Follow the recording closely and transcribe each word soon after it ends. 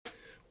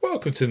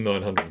Welcome to the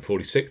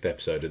 946th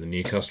episode of the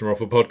New Customer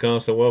Offer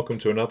Podcast, and welcome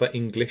to another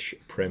English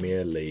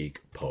Premier League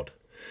pod.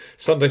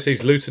 Sunday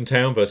sees Luton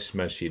Town versus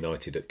Manchester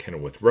United at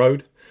Kenilworth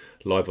Road.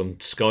 Live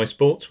on Sky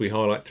Sports, we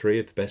highlight three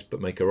of the best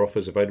bookmaker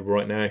offers available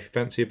right now. If you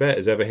fancy a bet,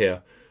 as ever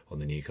here on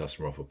the New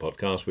Customer Offer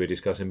Podcast, we're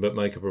discussing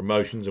bookmaker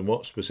promotions and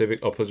what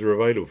specific offers are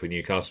available for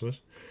new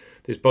customers.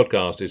 This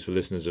podcast is for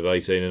listeners of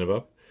 18 and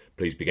above.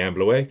 Please be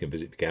gamble aware. You can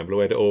visit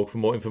begambleaware.org for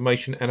more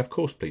information, and of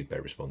course, please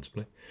bet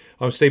responsibly.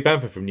 I'm Steve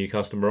Bamford from New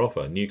Customer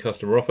Offer,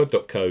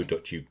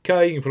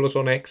 newcustomeroffer.co.uk. You can follow us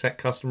on X at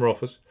Customer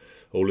Offers.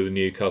 All of the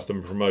new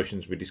customer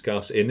promotions we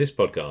discuss in this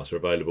podcast are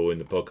available in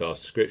the podcast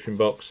description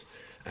box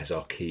as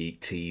our key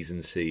T's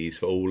and C's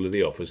for all of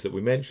the offers that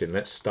we mentioned.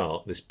 Let's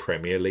start this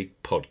Premier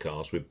League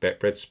podcast with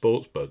Betfred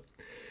Sportsbook.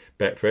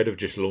 Betfred have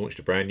just launched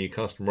a brand new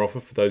customer offer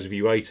for those of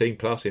you 18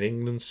 plus in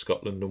England,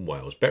 Scotland and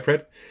Wales.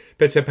 Betfred,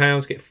 bet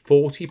 £10, get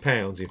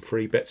 £40 in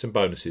free bets and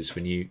bonuses for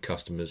new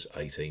customers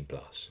 18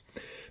 plus.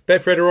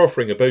 Betfred are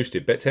offering a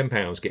boosted bet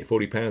 £10, get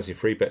 £40 in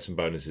free bets and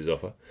bonuses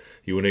offer.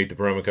 You will need the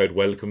promo code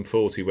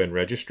WELCOME40 when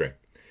registering.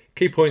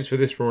 Key points for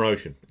this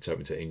promotion. It's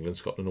open to England,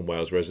 Scotland and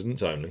Wales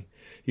residents only.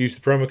 Use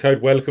the promo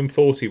code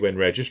WELCOME40 when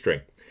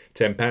registering.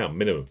 £10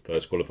 minimum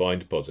first qualifying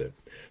deposit.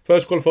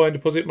 First qualifying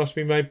deposit must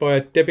be made by a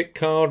debit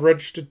card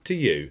registered to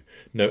you.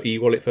 No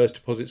e-wallet first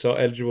deposits are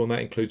eligible, and that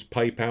includes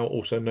PayPal.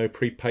 Also no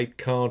prepaid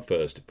card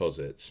first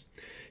deposits.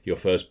 Your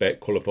first bet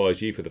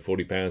qualifies you for the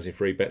 £40 in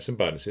free bets and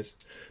bonuses.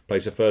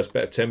 Place a first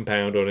bet of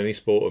 £10 on any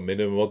sport at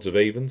minimum odds of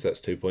evens, that's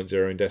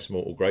 2.0 in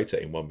decimal or greater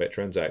in one bet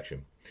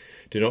transaction.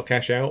 Do not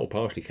cash out or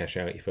partially cash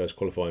out your first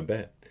qualifying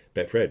bet.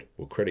 Betfred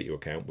will credit your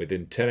account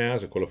within 10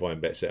 hours of qualifying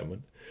bet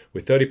settlement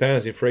with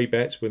 £30 in free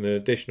bets with an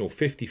additional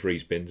 50 free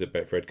spins at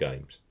Betfred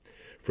games.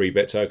 Free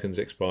bet tokens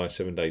expire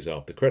 7 days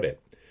after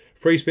credit.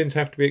 Free spins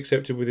have to be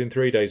accepted within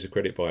 3 days of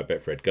credit via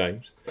Betfred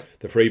games.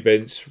 The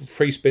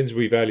free spins will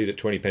be valued at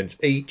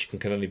 20p each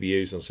and can only be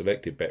used on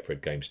selected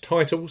Betfred games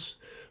titles.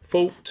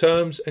 Full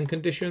terms and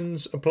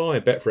conditions apply.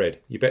 Betfred,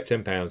 you bet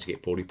 £10, you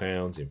get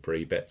 £40 in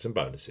free bets and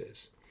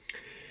bonuses.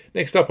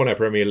 Next up on our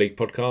Premier League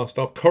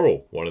podcast are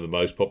Coral, one of the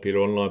most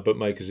popular online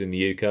bookmakers in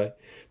the UK.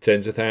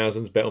 Tens of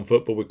thousands bet on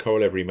football with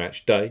Coral every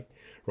match day.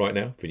 Right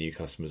now, for new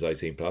customers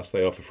 18 plus,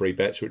 they offer free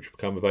bets which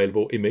become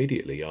available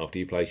immediately after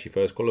you place your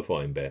first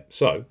qualifying bet.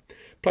 So,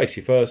 place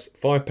your first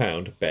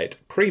 £5 bet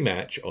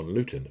pre-match on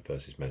Luton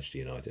versus Manchester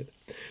United,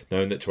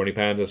 knowing that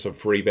 £20 of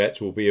free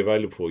bets will be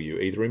available for you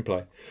either in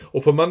play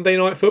or for Monday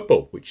Night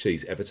Football, which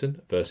sees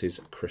Everton versus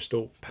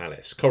Crystal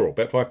Palace. Coral,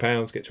 bet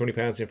 £5, get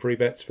 £20 in free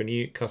bets for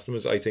new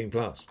customers 18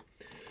 plus.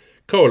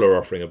 Coral are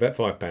offering a bet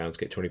 £5,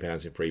 get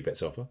 £20 in free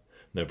bets offer.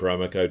 No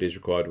promo code is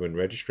required when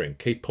registering.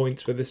 Key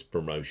points for this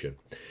promotion.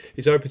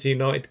 It's open to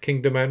United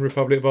Kingdom and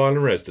Republic of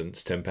Ireland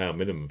residents. £10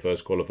 minimum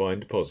first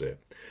qualifying deposit.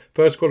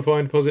 First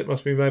qualifying deposit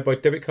must be made by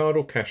debit card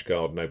or cash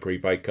card. No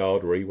prepaid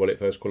card or e-wallet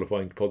first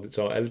qualifying deposits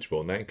are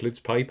eligible, and that includes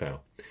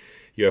PayPal.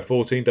 You have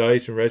 14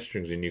 days from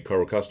registering as a new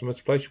Coral customer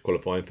to place your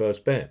qualifying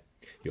first bet.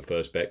 Your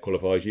first bet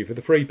qualifies you for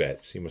the free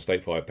bets. You must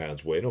stake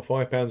 £5 win or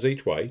 £5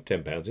 each way,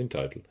 £10 in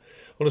total,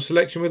 on a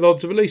selection with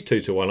odds of at least 2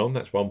 to 1 on,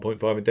 that's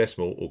 1.5 in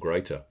decimal or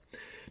greater.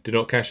 Do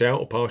not cash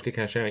out or partially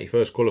cash out your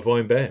first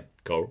qualifying bet.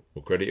 Coral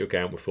will credit your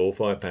account with 4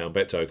 £5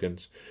 bet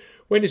tokens.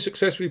 When you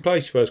successfully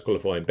place your first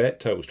qualifying bet,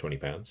 totals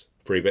 £20.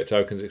 Free bet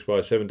tokens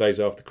expire 7 days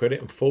after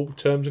credit and full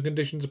terms and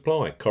conditions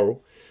apply.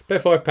 Coral,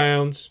 bet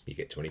 £5, you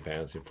get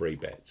 £20 in free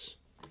bets.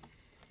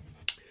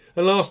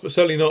 And last but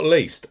certainly not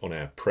least, on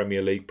our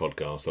Premier League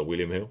podcast are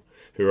William Hill,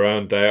 who are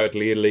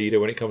undoubtedly a leader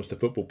when it comes to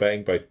football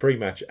betting, both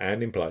pre-match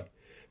and in play.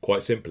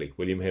 Quite simply,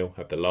 William Hill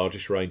have the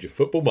largest range of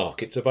football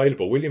markets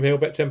available. William Hill,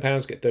 bet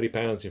 £10, get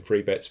 £30 in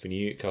free bets for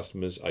new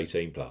customers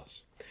 18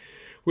 plus.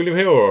 William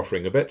Hill are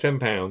offering a bet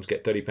 £10,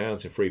 get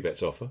 £30 in free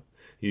bets offer.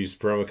 Use the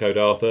promo code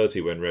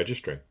R30 when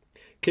registering.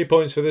 Key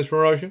points for this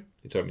promotion.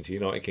 It's open to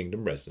United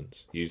Kingdom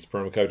residents. Use the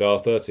promo code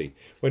R30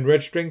 when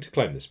registering to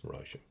claim this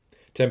promotion.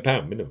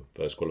 £10 minimum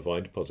first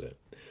qualifying deposit.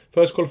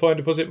 First qualifying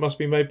deposit must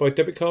be made by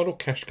debit card or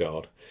cash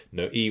card.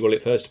 No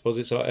e-wallet first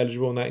deposits are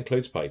eligible, and that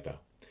includes PayPal.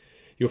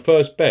 Your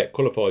first bet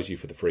qualifies you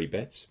for the free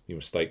bets. You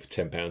must stake for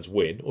 £10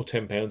 win or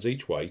 £10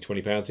 each way,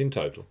 £20 in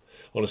total,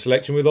 on a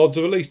selection with odds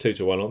of at least 2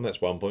 to 1 on, that's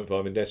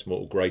 1.5 in decimal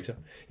or greater.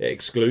 It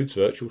excludes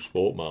virtual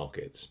sport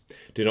markets.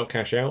 Do not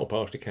cash out or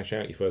partially cash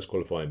out your first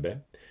qualifying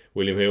bet.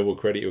 William Hill will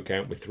credit your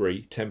account with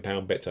 3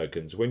 £10 bet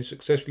tokens. When you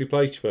successfully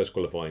place your first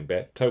qualifying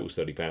bet, totals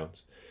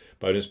 £30.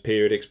 Bonus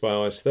period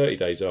expires 30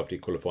 days after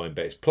your qualifying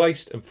bet is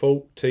placed, and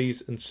full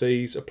T's and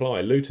C's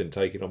apply. Luton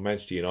taking on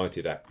Manchester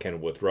United at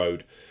Kenilworth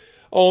Road.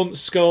 On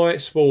Sky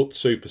Sports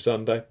Super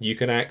Sunday, you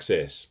can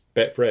access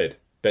Betfred,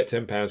 bet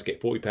 £10, get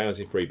 £40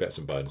 in free bets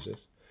and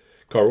bonuses.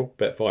 Coral,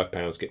 bet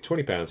 £5, get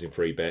 £20 in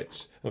free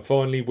bets. And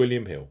finally,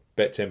 William Hill,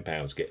 bet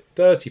 £10, get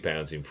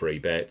 £30 in free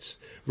bets.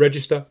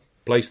 Register,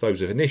 place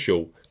those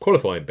initial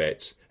qualifying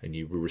bets, and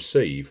you will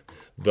receive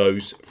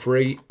those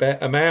free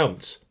bet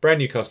amounts. Brand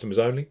new customers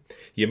only.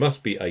 You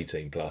must be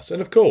 18 plus.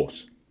 And of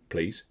course,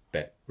 please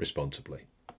bet responsibly.